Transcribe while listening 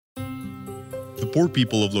The poor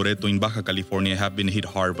people of Loreto in Baja California have been hit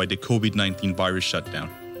hard by the COVID-19 virus shutdown,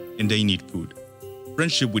 and they need food.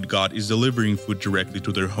 Friendship with God is delivering food directly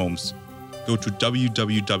to their homes. Go to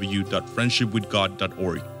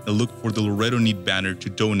www.friendshipwithgod.org and look for the Loreto Need banner to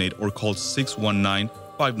donate or call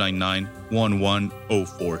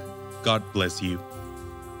 619-599-1104. God bless you.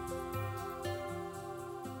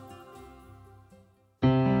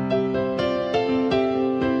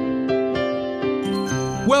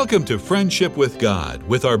 Welcome to Friendship with God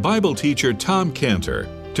with our Bible teacher Tom Cantor.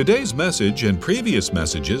 Today's message and previous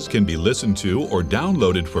messages can be listened to or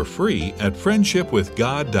downloaded for free at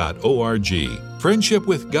friendshipwithgod.org.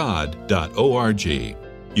 friendshipwithgod.org.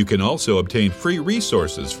 You can also obtain free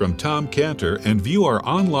resources from Tom Cantor and view our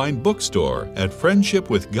online bookstore at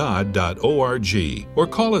friendshipwithgod.org or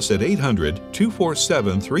call us at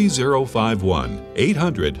 800-247-3051,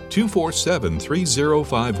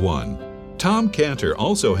 800-247-3051. Tom Cantor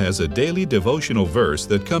also has a daily devotional verse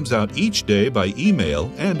that comes out each day by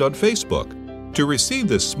email and on Facebook. To receive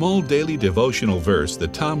this small daily devotional verse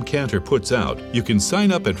that Tom Cantor puts out, you can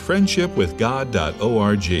sign up at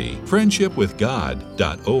friendshipwithgod.org,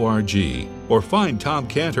 friendshipwithgod.org, or find Tom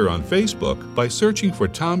Cantor on Facebook by searching for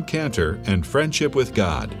Tom Cantor and Friendship with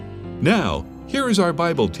God. Now, here is our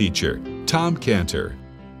Bible teacher, Tom Cantor.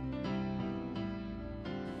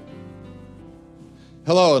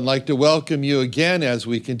 Hello, I'd like to welcome you again as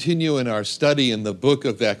we continue in our study in the book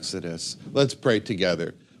of Exodus. Let's pray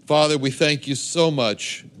together. Father, we thank you so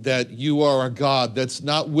much that you are a God that's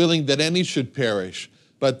not willing that any should perish,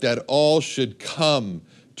 but that all should come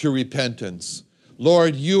to repentance.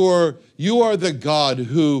 Lord, you are the God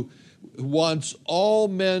who wants all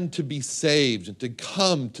men to be saved and to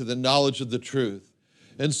come to the knowledge of the truth.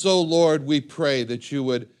 And so, Lord, we pray that you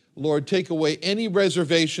would, Lord, take away any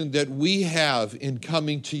reservation that we have in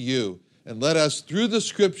coming to you, and let us, through the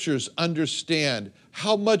Scriptures, understand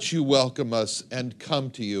how much you welcome us and come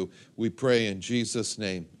to you. We pray in Jesus'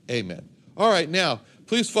 name. Amen. All right, now,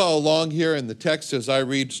 please follow along here in the text as I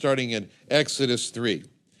read, starting in Exodus 3.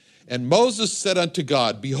 And Moses said unto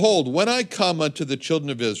God, Behold, when I come unto the children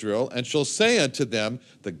of Israel, and shall say unto them,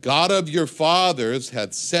 The God of your fathers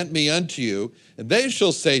hath sent me unto you, and they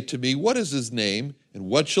shall say to me, What is his name? And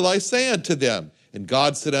what shall I say unto them? And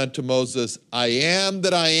God said unto Moses, I am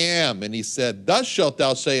that I am. And he said, Thus shalt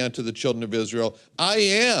thou say unto the children of Israel, I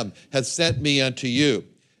am hath sent me unto you.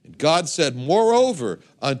 And God said, Moreover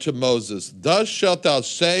unto Moses, Thus shalt thou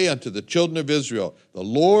say unto the children of Israel, The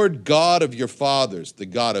Lord God of your fathers, the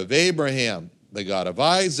God of Abraham, the God of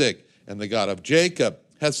Isaac, and the God of Jacob,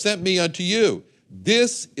 hath sent me unto you.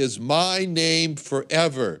 This is my name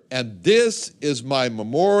forever, and this is my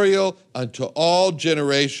memorial unto all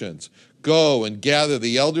generations. Go and gather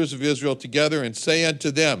the elders of Israel together and say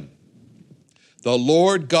unto them, The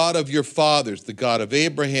Lord God of your fathers, the God of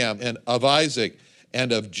Abraham and of Isaac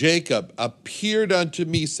and of Jacob, appeared unto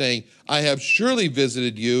me, saying, I have surely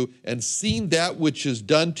visited you and seen that which is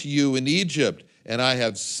done to you in Egypt. And I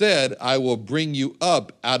have said, I will bring you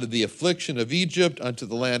up out of the affliction of Egypt unto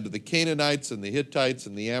the land of the Canaanites and the Hittites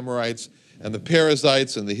and the Amorites and the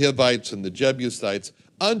Perizzites and the Hivites and the Jebusites,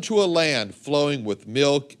 unto a land flowing with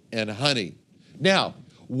milk and honey. Now,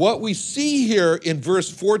 what we see here in verse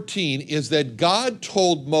 14 is that God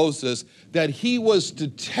told Moses that he was to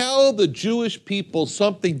tell the Jewish people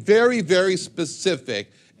something very, very specific,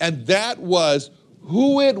 and that was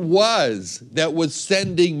who it was that was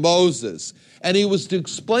sending Moses. And he was to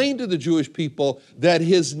explain to the Jewish people that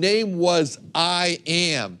his name was I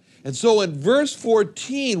Am. And so in verse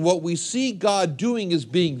 14, what we see God doing is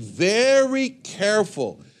being very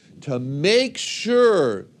careful to make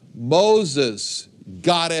sure Moses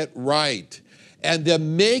got it right, and to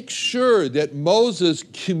make sure that Moses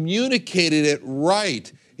communicated it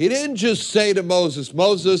right. He didn't just say to Moses,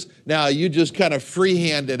 Moses, now you just kind of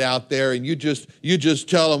free-hand it out there and you just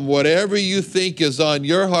tell him whatever you think is on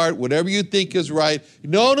your heart, whatever you think is right.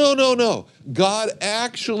 No. God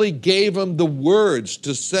actually gave him the words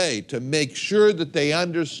to say to make sure that they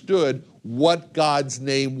understood what God's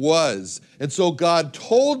name was. And so God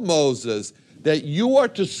told Moses that you are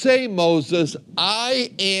to say, Moses,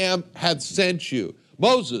 I am hath sent you.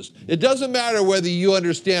 Moses, it doesn't matter whether you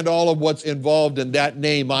understand all of what's involved in that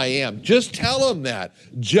name, I am. Just tell him that.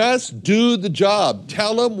 Just do the job.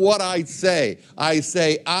 Tell him what I say. I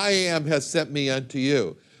say, I am has sent me unto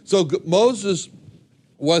you. So Moses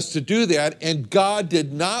was to do that, and God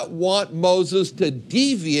did not want Moses to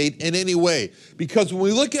deviate in any way. Because when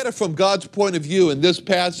we look at it from God's point of view in this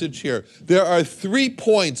passage here, there are 3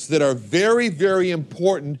 points that are very, very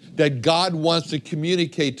important that God wants to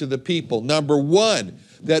communicate to the people. Number 1,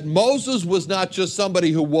 that Moses was not just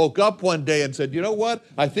somebody who woke up one day and said, you know what,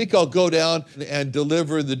 I think I'll go down and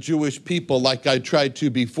deliver the Jewish people like I tried to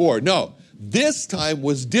before. No, this time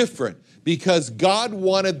was different because God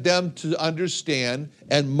wanted them to understand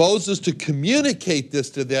and Moses to communicate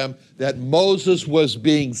this to them, that Moses was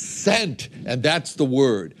being sent, and that's the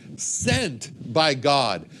word, sent by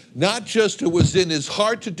God. Not just it was in his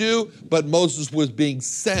heart to do, but Moses was being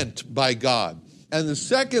sent by God. And the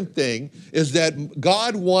second thing is that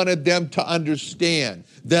God wanted them to understand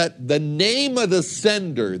that the name of the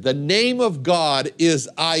sender, the name of God is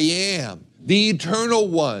I am, the eternal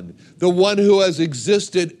one, the one who has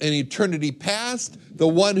existed in eternity past, the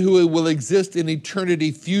one who will exist in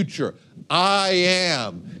eternity future. I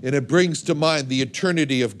am, and it brings to mind the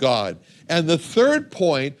eternity of God. And the third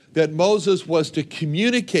point that Moses was to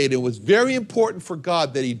communicate, it was very important for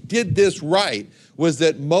God that he did this right, was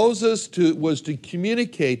that Moses was to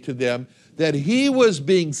communicate to them that he was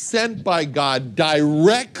being sent by God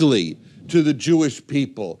directly to the Jewish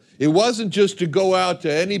people. It wasn't just to go out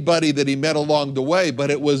to anybody that he met along the way,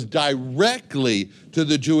 but it was directly to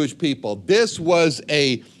the Jewish people. This was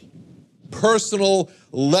a personal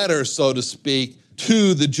letter, so to speak,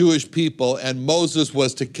 to the Jewish people, and Moses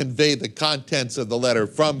was to convey the contents of the letter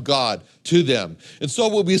from God to them. And so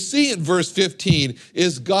what we see in verse 15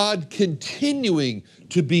 is God continuing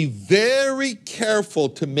to be very careful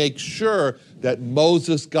to make sure that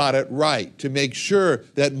Moses got it right, to make sure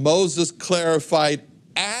that Moses clarified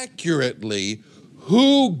accurately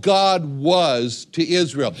who God was to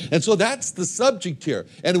Israel. And so that's the subject here.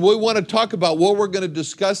 And we want to talk about what we're going to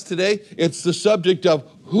discuss today. It's the subject of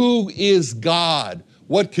who is God.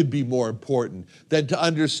 What could be more important than to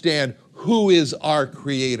understand who is our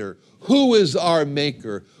creator? Who is our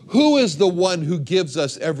maker? Who is the one who gives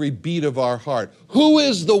us every beat of our heart? Who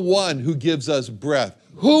is the one who gives us breath?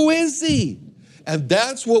 Who is he? And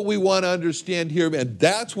that's what we want to understand here, and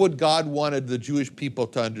that's what God wanted the Jewish people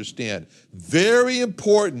to understand. Very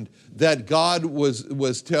important that God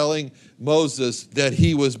was telling Moses that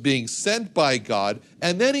he was being sent by God,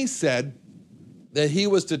 and then he said that he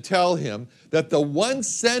was to tell him that the one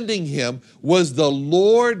sending him was the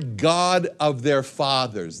Lord God of their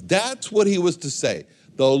fathers. That's what he was to say.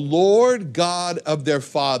 The Lord God of their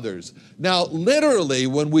fathers. Now, literally,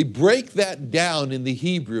 when we break that down in the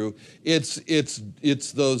Hebrew, it's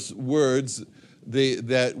those words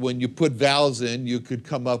that when you put vowels in, you could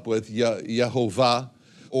come up with Yehovah,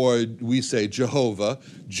 or we say Jehovah,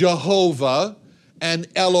 Jehovah, and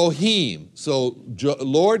Elohim. So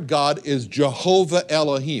Lord God is Jehovah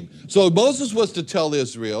Elohim. So Moses was to tell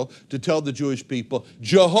Israel, to tell the Jewish people,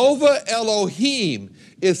 Jehovah Elohim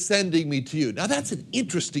is sending me to you. Now that's an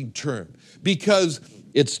interesting term because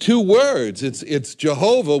it's two words. It's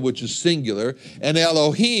Jehovah, which is singular, and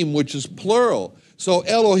Elohim, which is plural. So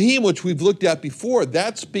Elohim, which we've looked at before,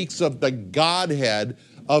 that speaks of the Godhead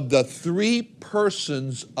of the three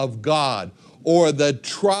persons of God, or the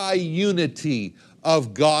triunity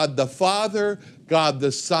of God the Father, God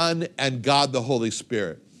the Son, and God the Holy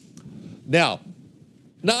Spirit. Now,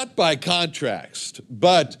 not by contrast,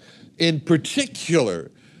 but in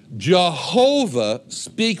particular, Jehovah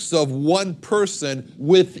speaks of one person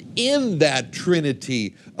within that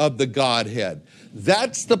trinity of the Godhead.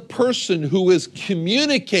 That's the person who is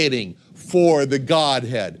communicating for the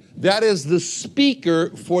Godhead. That is the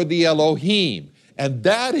speaker for the Elohim, and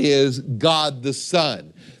that is God the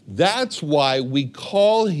Son. That's why we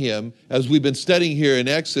call him, as we've been studying here in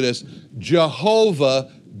Exodus,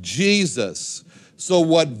 Jehovah Jesus. So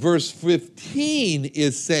what verse 15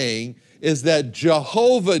 is saying is that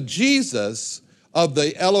Jehovah Jesus of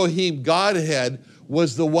the Elohim Godhead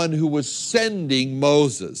was the one who was sending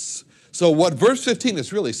Moses. So what verse 15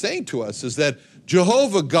 is really saying to us is that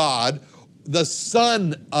Jehovah God, the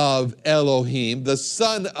Son of Elohim, the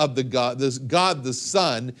Son of the God, this God the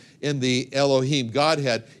Son in the Elohim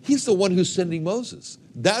Godhead, he's the one who's sending Moses.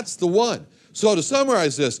 That's the one. So to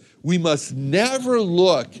summarize this, we must never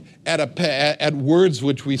look at words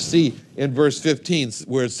which we see in verse 15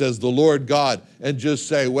 where it says the Lord God and just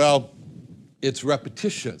say, well, it's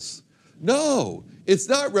repetitious. No, it's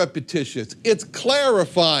not repetitious. It's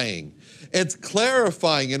clarifying. It's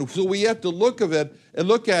clarifying. And so we have to look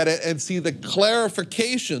at it and see the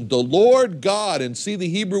clarification, the Lord God, and see the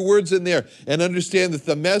Hebrew words in there and understand that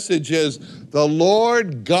the message is the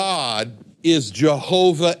Lord God is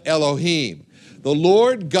Jehovah Elohim. The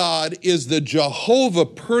Lord God is the Jehovah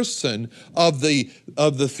person of the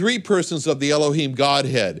three persons of the Elohim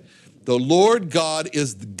Godhead. The Lord God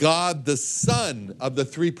is God the Son of the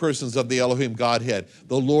three persons of the Elohim Godhead.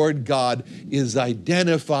 The Lord God is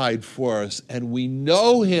identified for us, and we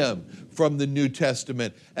know him from the New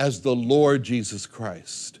Testament as the Lord Jesus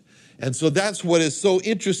Christ. And so that's what is so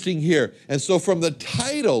interesting here. And so from the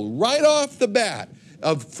title, right off the bat,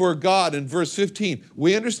 for God in verse 15,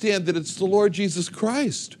 we understand that it's the Lord Jesus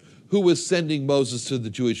Christ who was sending Moses to the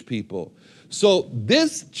Jewish people. So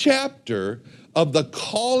this chapter of the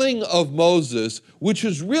calling of Moses, which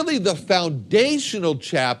is really the foundational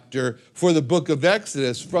chapter for the book of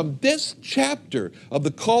Exodus, from this chapter of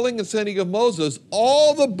the calling and sending of Moses,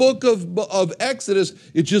 all the book of Exodus,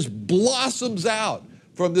 it just blossoms out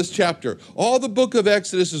from this chapter. All the book of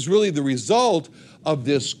Exodus is really the result of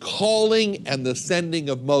this calling and the sending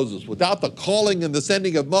of Moses. Without the calling and the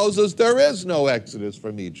sending of Moses, there is no Exodus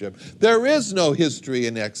from Egypt. There is no history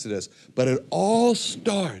in Exodus. But it all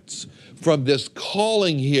starts from this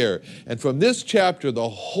calling here. And from this chapter, the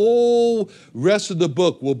whole rest of the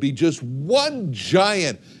book will be just one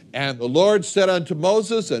giant. And the Lord said unto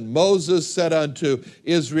Moses, and Moses said unto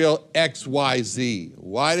Israel, XYZ.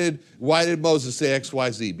 Why did Moses say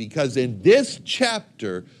XYZ? Because in this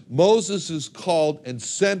chapter, Moses is called and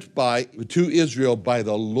sent to Israel by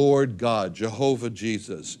the Lord God, Jehovah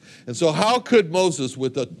Jesus. And so how could Moses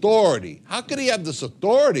with authority, how could he have this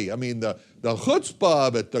authority? I mean, the chutzpah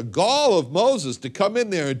of it, the gall of Moses to come in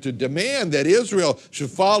there and to demand that Israel should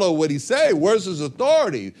follow what he say. Where's his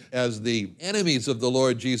authority? As the enemies of the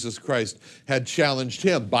Lord Jesus Christ had challenged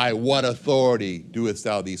him, by what authority doest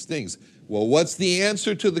thou these things? Well, what's the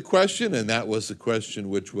answer to the question? And that was the question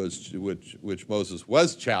which Moses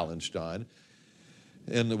was challenged on.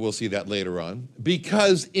 And we'll see that later on.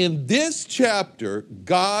 Because in this chapter,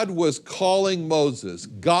 God was calling Moses.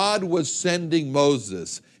 God was sending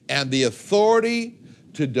Moses. And the authority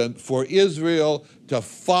for Israel to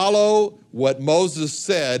follow what Moses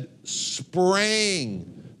said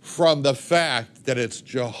sprang from the fact that it's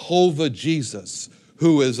Jehovah Jesus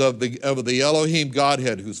who is of the Elohim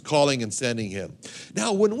Godhead who's calling and sending him.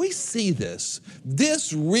 Now, when we see this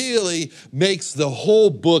really makes the whole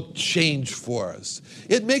book change for us.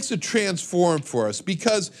 It makes it transform for us,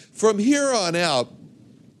 because from here on out,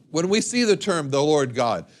 when we see the term the Lord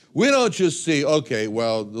God, we don't just see, okay,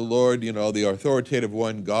 well, the Lord, the authoritative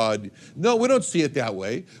one, God. No, we don't see it that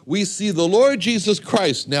way. We see the Lord Jesus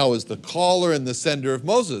Christ now as the caller and the sender of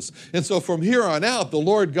Moses. And so from here on out, the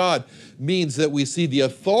Lord God means that we see the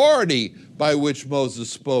authority by which Moses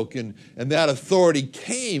spoke, and that authority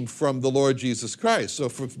came from the Lord Jesus Christ. So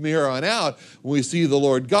from here on out, when we see the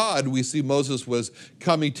Lord God, we see Moses was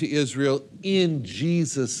coming to Israel in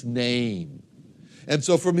Jesus' name. And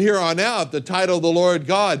so from here on out, the title the Lord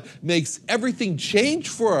God makes everything change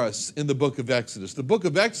for us in the book of Exodus. The book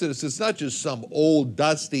of Exodus is not just some old,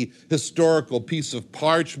 dusty, historical piece of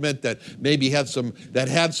parchment that maybe had some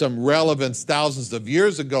relevance thousands of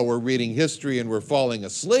years ago. We're reading history and we're falling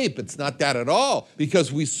asleep. It's not that at all,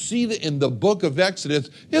 because we see that in the book of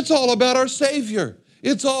Exodus, it's all about our Savior.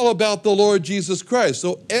 It's all about the Lord Jesus Christ.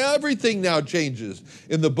 So everything now changes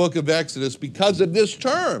in the book of Exodus because of this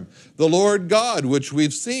term, the Lord God, which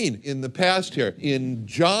we've seen in the past here. In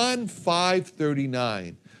John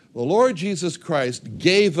 5:39, the Lord Jesus Christ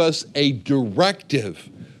gave us a directive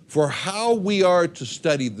for how we are to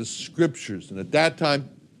study the Scriptures. And at that time,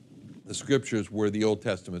 the Scriptures were the Old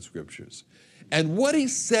Testament Scriptures. And what he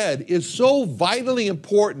said is so vitally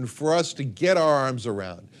important for us to get our arms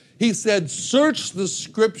around. He said, search the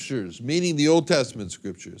Scriptures, meaning the Old Testament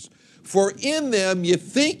Scriptures, for in them you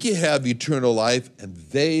think you have eternal life, and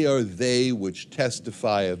they are they which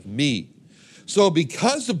testify of me. So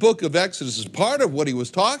because the book of Exodus is part of what he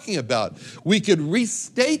was talking about, we could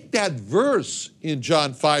restate that verse in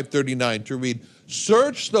John 5:39 to read,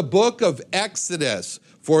 search the book of Exodus,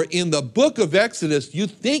 for in the book of Exodus you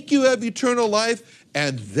think you have eternal life,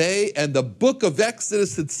 and the book of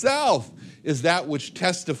Exodus itself is that which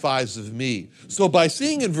testifies of me. So by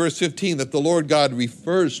seeing in verse 15 that the Lord God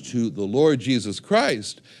refers to the Lord Jesus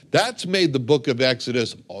Christ, that's made the book of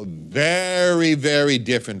Exodus very, very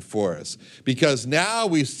different for us. Because now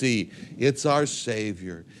we see it's our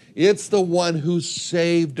Savior. It's the one who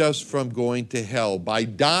saved us from going to hell by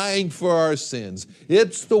dying for our sins.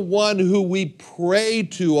 It's the one who we pray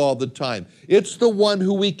to all the time. It's the one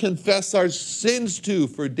who we confess our sins to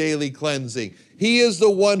for daily cleansing. He is the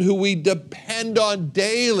one who we depend on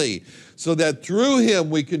daily so that through him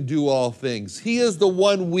we can do all things. He is the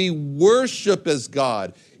one we worship as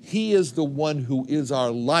God. He is the one who is our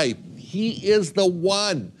life. He is the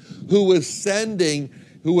one who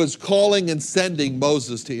is calling and sending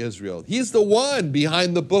Moses to Israel. He's the one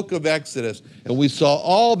behind the book of Exodus. And we saw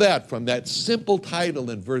all that from that simple title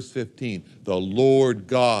in verse 15, the Lord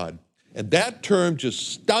God. And that term just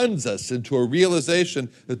stuns us into a realization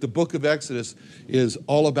that the book of Exodus is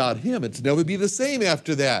all about him. It's never be the same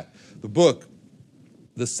after that.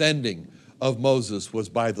 The sending of Moses was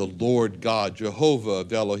by the Lord God, Jehovah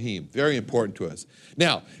of Elohim. Very important to us.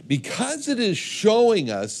 Now, because it is showing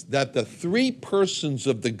us that the three persons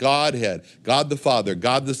of the Godhead, God the Father,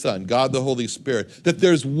 God the Son, God the Holy Spirit, that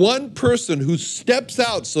there's one person who steps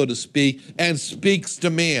out, so to speak, and speaks to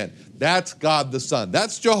man. That's God the Son.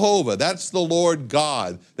 That's Jehovah. That's the Lord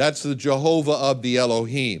God. That's the Jehovah of the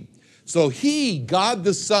Elohim. So he, God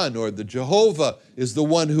the Son, or the Jehovah, is the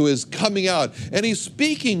one who is coming out, and he's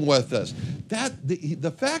speaking with us.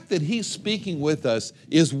 The fact that he's speaking with us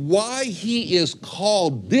is why he is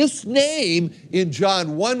called this name in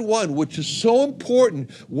John 1:1, which is so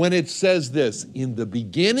important when it says this, in the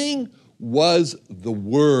beginning was the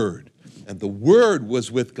Word, and the Word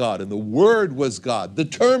was with God, and the Word was God. The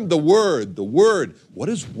term the Word, what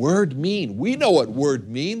does word mean? We know what word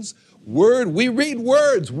means. Word, we read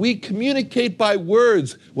words, we communicate by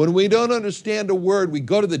words. When we don't understand a word, we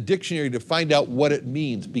go to the dictionary to find out what it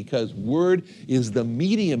means, because word is the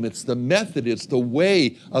medium, it's the method, it's the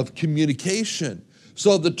way of communication.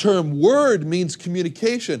 So the term word means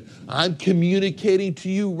communication. I'm communicating to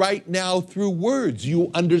you right now through words. You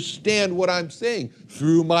understand what I'm saying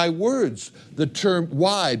through my words. The term,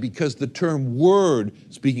 why? Because the term word,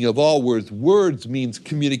 speaking of all words, words means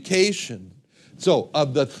communication. So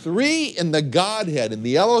of the three in the Godhead, in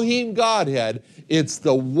the Elohim Godhead, it's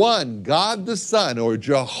the one, God the Son, or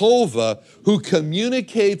Jehovah, who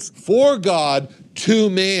communicates for God to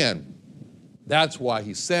man. That's why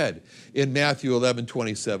he said in Matthew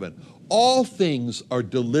 11:27, all things are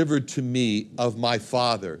delivered to me of my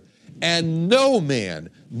Father, and no man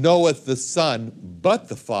knoweth the Son but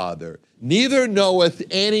the Father, neither knoweth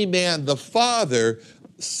any man the Father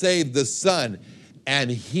save the Son, and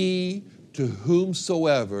he to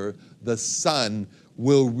whomsoever the Son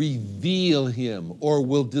will reveal him, or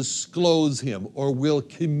will disclose him, or will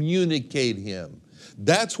communicate him.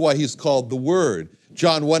 That's why he's called the Word.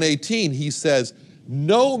 John 1:18, he says,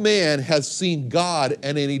 no man has seen God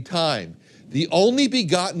at any time. The only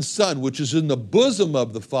begotten Son, which is in the bosom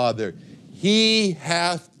of the Father, he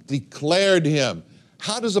hath declared him.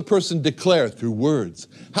 How does a person declare? Through words.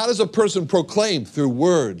 How does a person proclaim? Through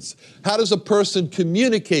words. How does a person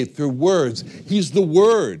communicate? Through words. He's the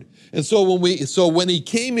Word. And so when he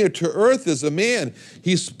came here to earth as a man,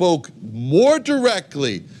 he spoke more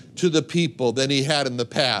directly to the people than he had in the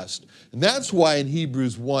past. And that's why in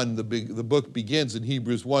Hebrews 1, the book begins in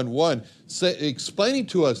Hebrews 1:1, explaining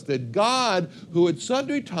to us that God, who at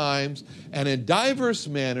sundry times and in diverse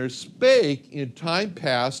manners spake in time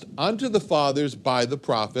past unto the fathers by the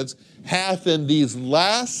prophets, hath in these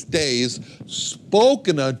last days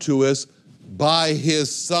spoken unto us by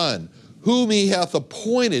his Son, whom he hath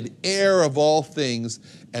appointed heir of all things,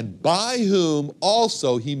 and by whom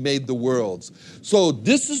also he made the worlds. So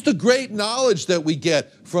this is the great knowledge that we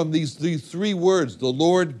get from these three words, the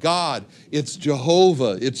Lord God. It's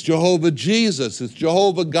Jehovah Jesus, it's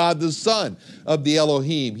Jehovah God the Son of the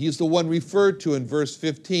Elohim. He's the one referred to in verse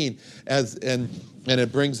 15 and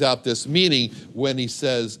it brings out this meaning when he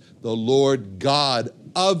says, the Lord God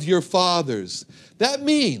of your fathers. That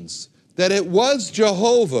means that it was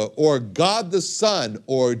Jehovah, or God the Son,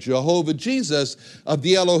 or Jehovah Jesus of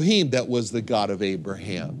the Elohim that was the God of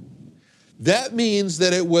Abraham. That means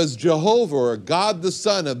that it was Jehovah, or God the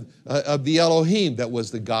Son of the Elohim that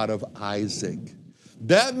was the God of Isaac.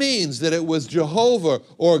 That means that it was Jehovah,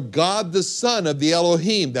 or God the Son of the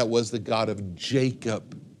Elohim that was the God of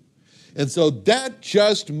Jacob. And so that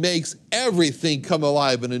just makes everything come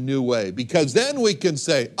alive in a new way, because then we can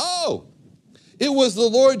say, oh, it was the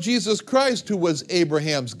Lord Jesus Christ who was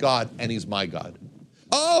Abraham's God, and he's my God.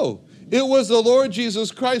 Oh, it was the Lord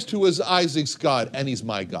Jesus Christ who was Isaac's God, and he's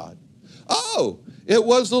my God. Oh, it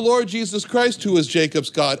was the Lord Jesus Christ who was Jacob's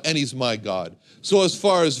God, and he's my God. So as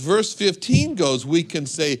far as verse 15 goes, we can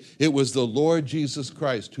say it was the Lord Jesus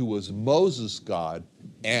Christ who was Moses' God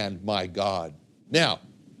and my God. Now,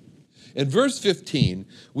 in verse 15,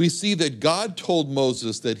 we see that God told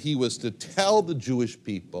Moses that he was to tell the Jewish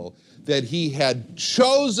people that he had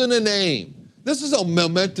chosen a name. This is a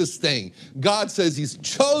momentous thing. God says he's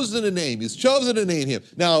chosen a name. He's chosen to name him.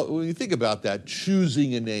 Now, when you think about that,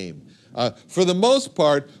 choosing a name, for the most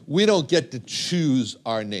part, we don't get to choose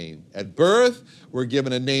our name. At birth, we're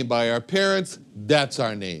given a name by our parents. That's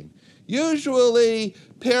our name. Usually,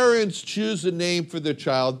 parents choose a name for their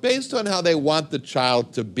child based on how they want the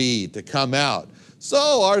child to be, to come out.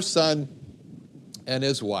 So our son and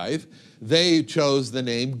his wife, they chose the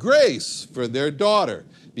name Grace for their daughter.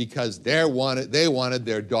 because they wanted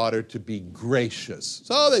their daughter to be gracious.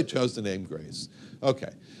 So they chose the name Grace. Okay.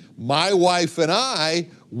 My wife and I,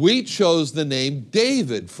 we chose the name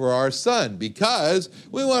David for our son because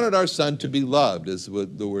we wanted our son to be loved, is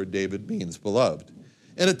what the word David means, beloved.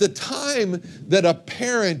 And at the time that a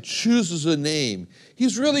parent chooses a name,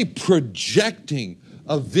 he's really projecting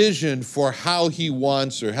a vision for how he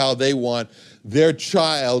wants or how they want their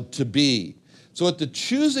child to be. So at the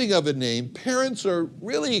choosing of a name, parents are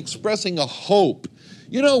really expressing a hope.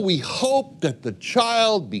 You know, we hope that the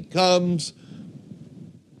child becomes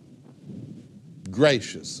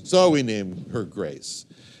gracious. So we name her Grace.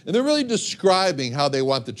 And they're really describing how they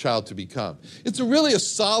want the child to become. It's really a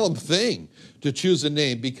solemn thing to choose a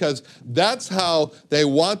name because that's how they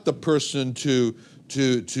want the person to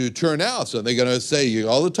turn out. So they're going to say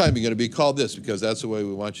all the time, you're going to be called this because that's the way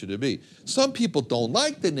we want you to be. Some people don't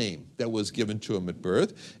like the name that was given to them at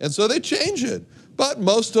birth, and so they change it. But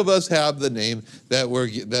most of us have the name that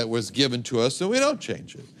was given to us, so we don't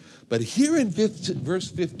change it. But here in verse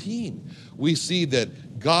 15, we see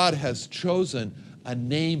that God has chosen a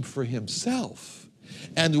name for himself.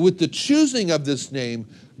 And with the choosing of this name,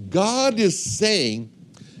 God is saying,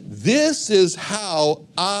 this is how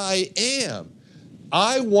I am.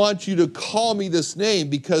 I want you to call me this name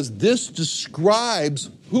because this describes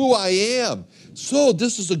who I am. So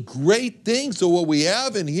this is a great thing. So what we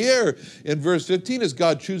have in here in verse 15 is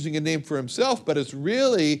God choosing a name for himself, but it's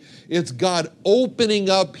God opening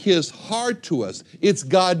up his heart to us. It's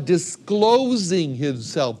God disclosing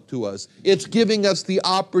himself to us. It's giving us the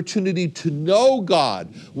opportunity to know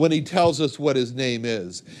God when he tells us what his name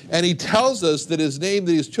is. And he tells us that his name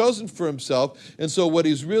that he's chosen for himself. And so what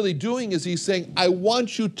he's really doing is he's saying, I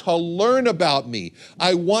want you to learn about me.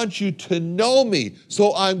 I want you to know me.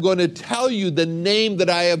 So I'm going to tell you the name that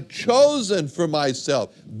I have chosen for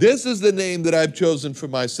myself. This is the name that I've chosen for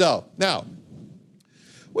myself. Now,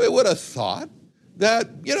 we would have thought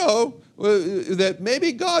that, that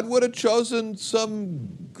maybe God would have chosen some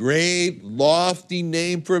great, lofty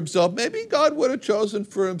name for himself. Maybe God would have chosen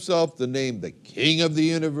for himself the name the King of the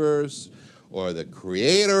universe, or the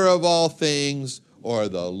Creator of all things, or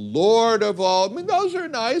the Lord of all. I mean, those are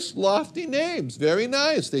nice, lofty names. Very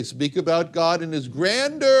nice. They speak about God in his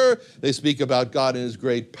grandeur. They speak about God in his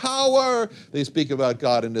great power. They speak about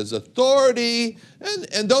God in his authority.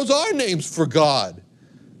 And those are names for God.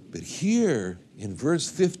 But here in verse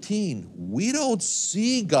 15, we don't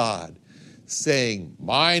see God saying,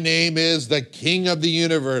 my name is the King of the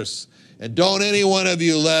universe, and don't any one of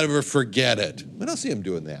you ever forget it. We don't see him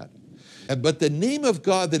doing that. But the name of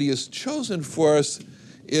God that he has chosen for us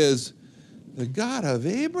is the God of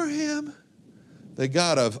Abraham, the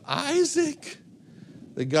God of Isaac,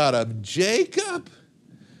 the God of Jacob.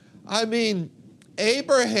 I mean,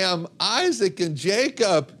 Abraham, Isaac, and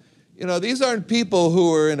Jacob, these aren't people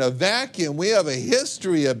who are in a vacuum. We have a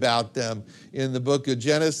history about them in the book of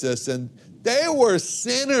Genesis, and they were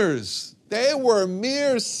sinners. They were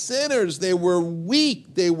mere sinners. They were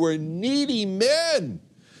weak. They were needy men.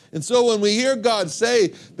 And so when we hear God say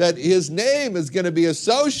that his name is going to be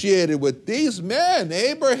associated with these men,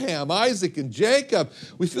 Abraham, Isaac, and Jacob,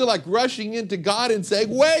 we feel like rushing into God and saying,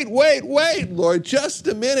 wait, Lord, just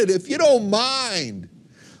a minute, if you don't mind.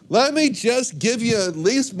 Let me just give you at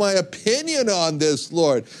least my opinion on this,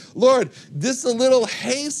 Lord. Lord, this is a little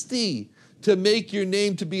hasty to make your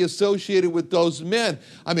name to be associated with those men.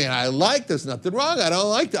 I mean, there's nothing wrong.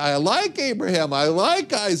 I like Abraham. I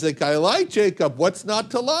like Isaac. I like Jacob. What's not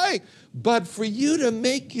to like? But for you to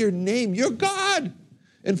make your name, you're God.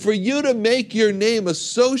 And for you to make your name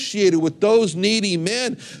associated with those needy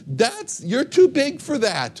men, you're too big for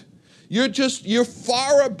that. You're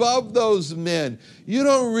far above those men. You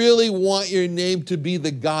don't really want your name to be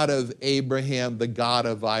the God of Abraham, the God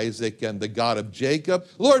of Isaac, and the God of Jacob.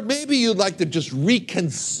 Lord, maybe you'd like to just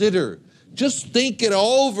reconsider. Just think it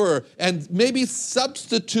over and maybe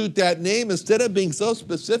substitute that name instead of being so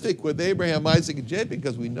specific with Abraham, Isaac, and Jacob,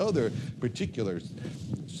 because we know their particular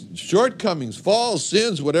shortcomings, falls,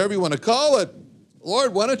 sins, whatever you want to call it.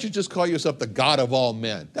 Lord, why don't you just call yourself the God of all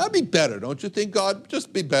men? That'd be better, don't you think, God?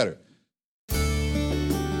 Just be better.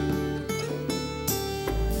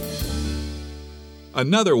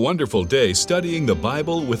 Another wonderful day studying the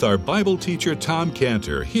Bible with our Bible teacher Tom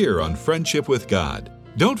Cantor here on Friendship with God.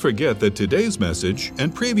 Don't forget that today's message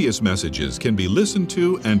and previous messages can be listened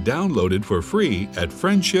to and downloaded for free at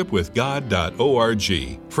friendshipwithgod.org.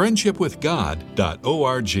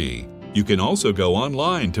 friendshipwithgod.org. You can also go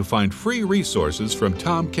online to find free resources from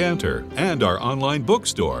Tom Cantor and our online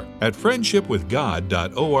bookstore at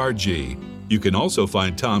friendshipwithgod.org. You can also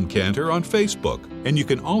find Tom Cantor on Facebook, and you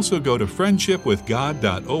can also go to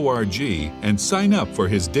friendshipwithgod.org and sign up for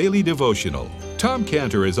his daily devotional. Tom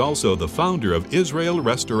Cantor is also the founder of Israel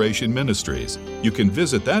Restoration Ministries. You can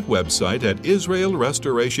visit that website at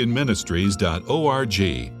israelrestorationministries.org.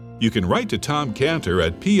 You can write to Tom Cantor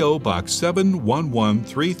at P.O. Box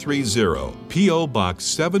 711330, P.O. Box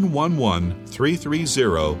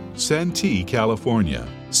 711330, Santee, California.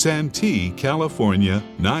 Santee, California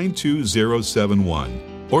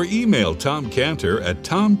 92071. Or email Tom Cantor at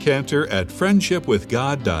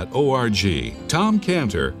tomcantor@friendshipwithgod.org. Tom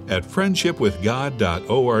Cantor at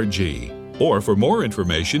friendshipwithgod.org. Or for more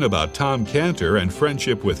information about Tom Cantor and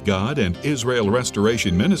Friendship with God and Israel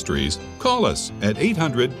Restoration Ministries, call us at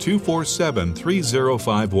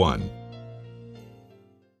 800-247-3051.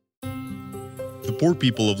 The poor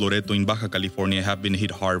people of Loreto in Baja California have been hit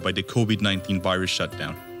hard by the COVID-19 virus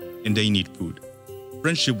shutdown, and they need food.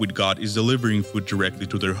 Friendship with God is delivering food directly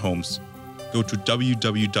to their homes. Go to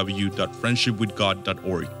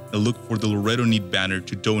www.friendshipwithgod.org and look for the Loreto Need banner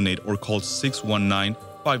to donate or call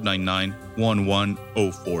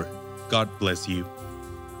 619-599-1104. God bless you.